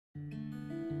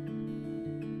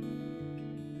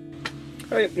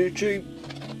Hey up YouTube,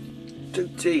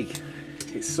 tea.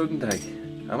 It's Sunday.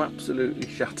 I'm absolutely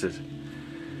shattered.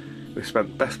 We spent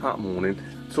the best part of the morning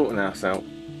sorting the house out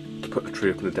to put the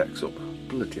tree up and the decks up.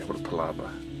 Bloody hell, what a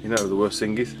palaver. You know the worst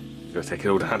thing is? You've got to take it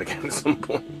all down again at some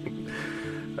point.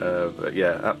 But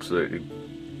yeah, absolutely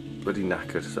bloody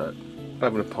knackered. So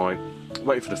having a pint,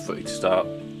 waiting for the footy to start.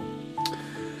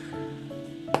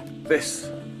 This,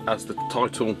 as the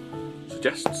title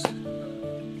suggests,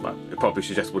 well, it probably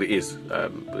suggests what it is,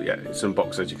 but yeah, it's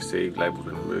unboxed as you can see, labelled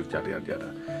and removed, yada yada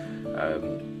yada.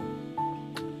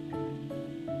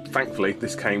 Thankfully,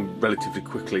 this came relatively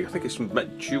quickly. I think it's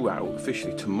due out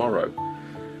officially tomorrow.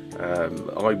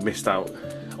 I missed out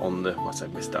on the, I say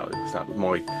missed out with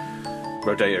my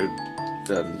Rodeo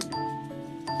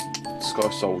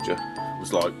Sky Soldier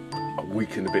was like a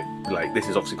week and a bit late. This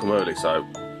has obviously come early, so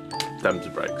damn the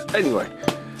brakes. Anyway,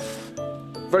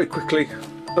 very quickly,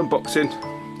 unboxing.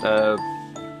 Well,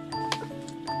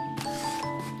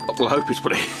 I hope it's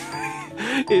what it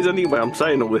is anyway. I'm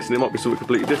saying all this and it might be something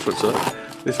completely different, so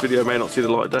this video may not see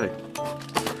the light of day.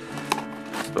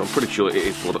 But I'm pretty sure it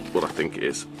is what I think it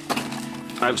is.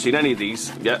 I haven't seen any of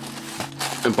these yet,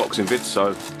 unboxing vids,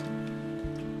 so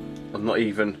I've not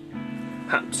even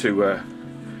had to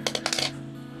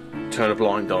turn a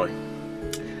blind eye.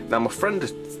 Now my friend,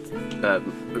 the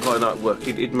guy I know at work,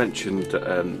 he'd mentioned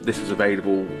this was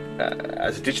available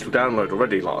as a digital download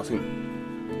already, like I think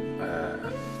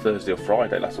Thursday or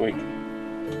Friday last week.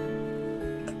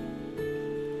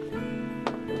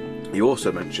 He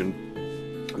also mentioned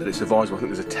that it's advisable, I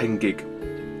think there's a 10 gig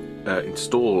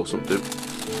install or something,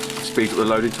 to speed up the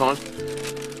loading time.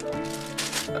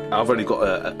 I've only got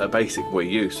a basic Wii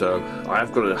U, so I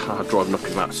have got a hard drive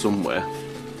knocking about somewhere,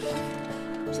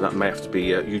 so that may have to be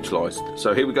utilised.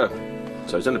 So here we go.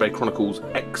 So Xenoblade Chronicles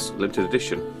X limited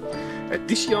edition.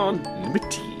 Edition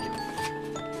Limited.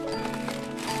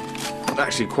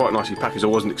 Actually quite nicely packaged. I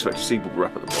wasn't expecting to see bubble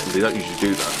wrap at the bottom. They don't usually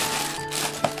do that.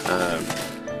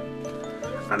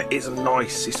 And it is a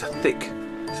nice, it's a thick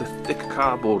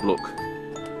cardboard look.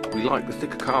 We like the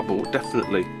thicker cardboard,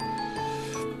 definitely.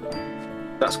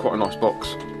 That's quite a nice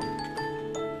box.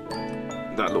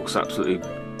 That looks absolutely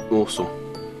awesome.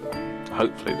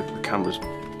 Hopefully the cameras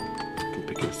can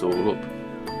pick this all up.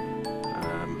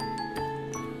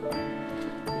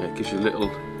 Yeah, it gives you a little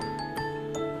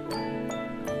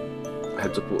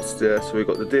heads up what's there. So we've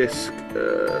got the disc,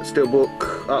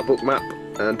 steelbook, art book, map,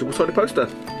 and double-sided poster.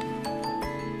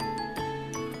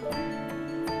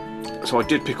 So I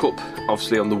did pick up,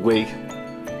 obviously on the Wii,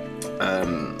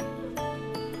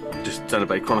 just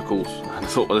Xenoblade Chronicles, and I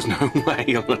thought, well, there's no way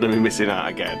I'm going to be missing out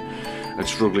again and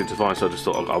struggling to find, so I just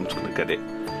thought, I'm just going to get it.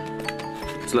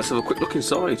 So let's have a quick look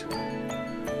inside.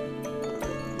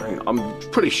 I'm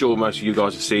pretty sure most of you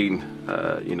guys have seen,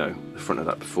 you know, the front of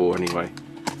that before anyway.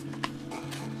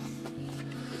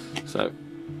 So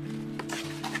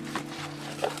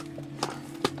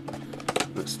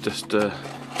let's just pop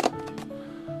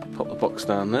the box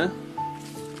down there.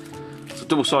 It's a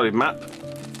double-sided map,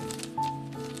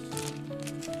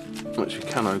 which we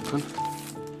can open.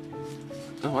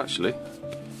 Oh, actually,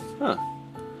 huh.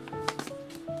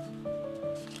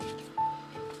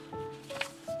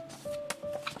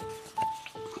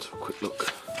 Let's have a quick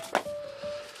look.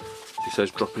 She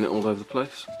says dropping it all over the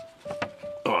place.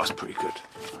 Oh, that's pretty good.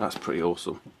 That's pretty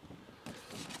awesome.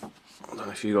 I don't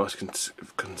know if you guys can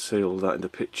see all that in the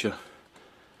picture.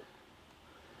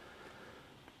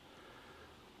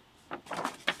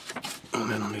 And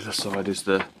then on the other side is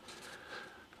the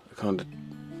kind of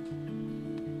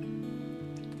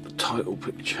the title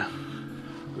picture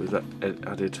with that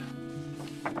added.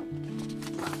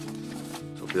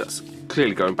 So that's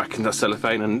clearly going back in that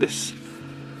cellophane, and this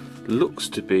looks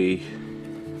to be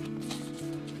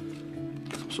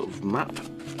some sort of map.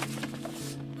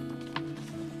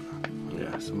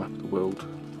 Yeah, it's a map of the world,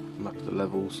 a map of the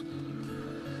levels.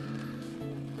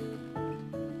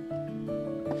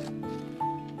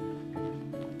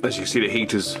 As you can see, the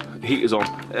heater's on.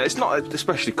 It's not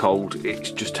especially cold,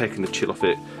 it's just taking the chill off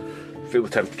it. Feel the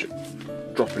temperature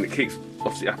dropping. It keeps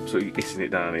obviously absolutely hissing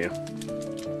it down here.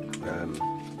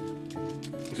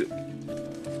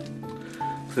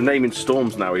 The naming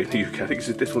storms now here in the UK. I think it's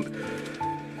this one.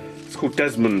 It's called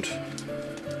Desmond.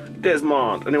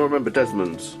 Desmond. Anyone remember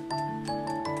Desmond's?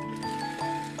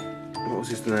 What was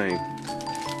his name?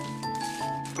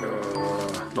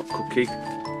 Not Cookie. I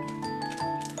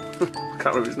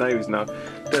can't remember his name is now.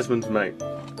 Desmond's mate.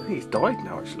 I think he's died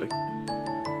now actually.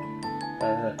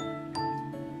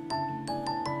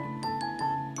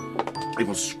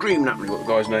 Everyone's screaming at me what the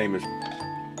guy's name is.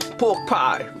 Pork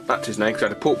Pie! That's his name, because he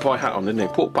had a pork pie hat on, didn't he?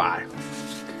 Pork Pie.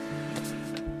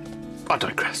 I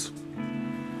digress.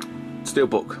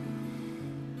 Steelbook.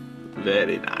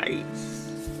 Very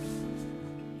nice.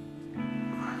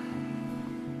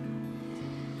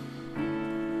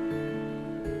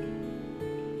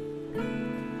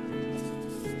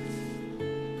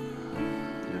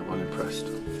 Yeah, well impressed.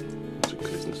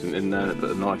 There's nothing in there but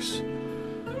a nice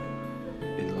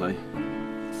inlay.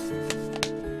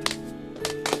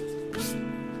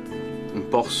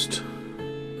 Embossed.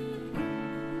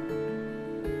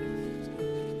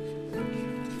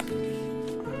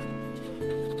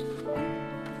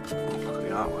 Look at the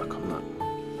artwork on that.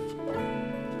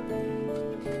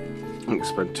 I didn't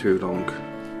spend too long.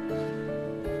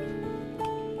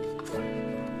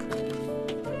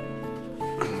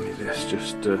 This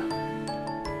just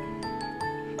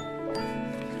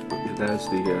there's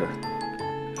the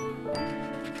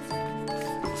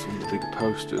some of the bigger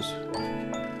posters.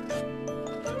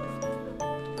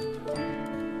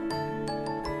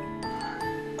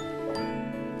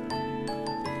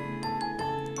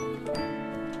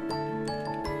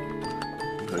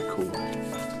 Very cool.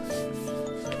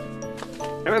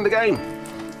 And in the game,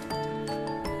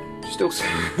 still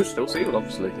sealed,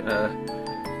 obviously.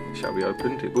 Shall be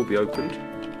opened. It will be opened.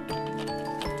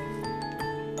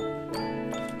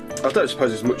 I don't suppose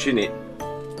there's much in it.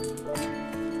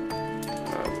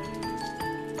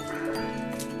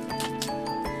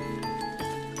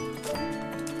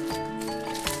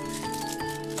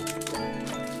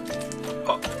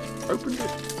 Oh, opened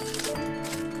it.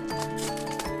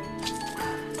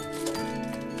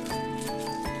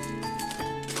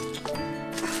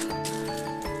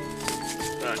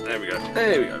 There we go.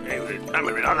 There we go.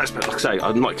 Like I say,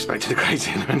 I'm not expecting a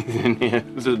crazy or anything in here.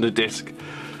 This isn't a disc.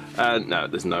 No,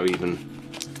 there's no even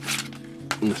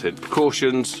nothing.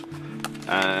 Precautions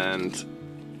and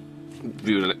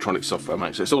viewing electronic software,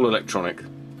 mate. So it's all electronic.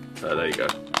 There you go.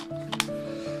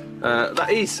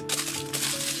 That is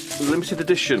limited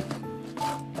edition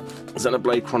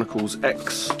Xenoblade Chronicles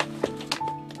X.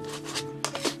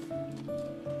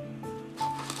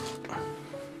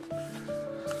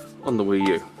 On the Wii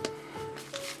U.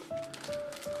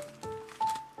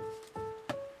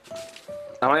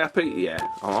 Am I happy? Yeah,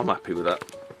 I'm happy with that.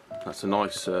 That's a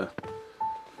nice, it's a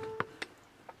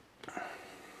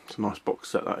nice box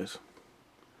set, that is.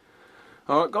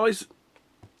 All right, guys,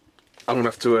 I'm gonna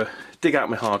have to dig out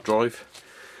my hard drive,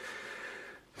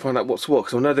 find out what's what.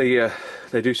 Because I know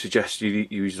they do suggest you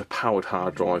use a powered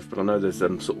hard drive, but I know there's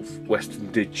sort of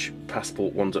Western Dig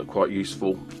passport ones that are quite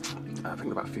useful. I think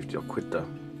they're about 50 odd quid though.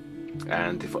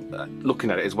 And if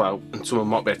looking at it as well, and someone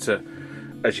might be able to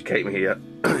educate me here,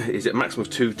 is it a maximum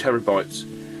of 2 terabytes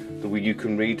the Wii U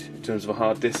can read in terms of a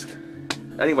hard disk.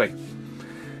 Anyway,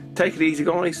 take it easy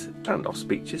guys, and I'll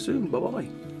speak to you soon. Bye bye.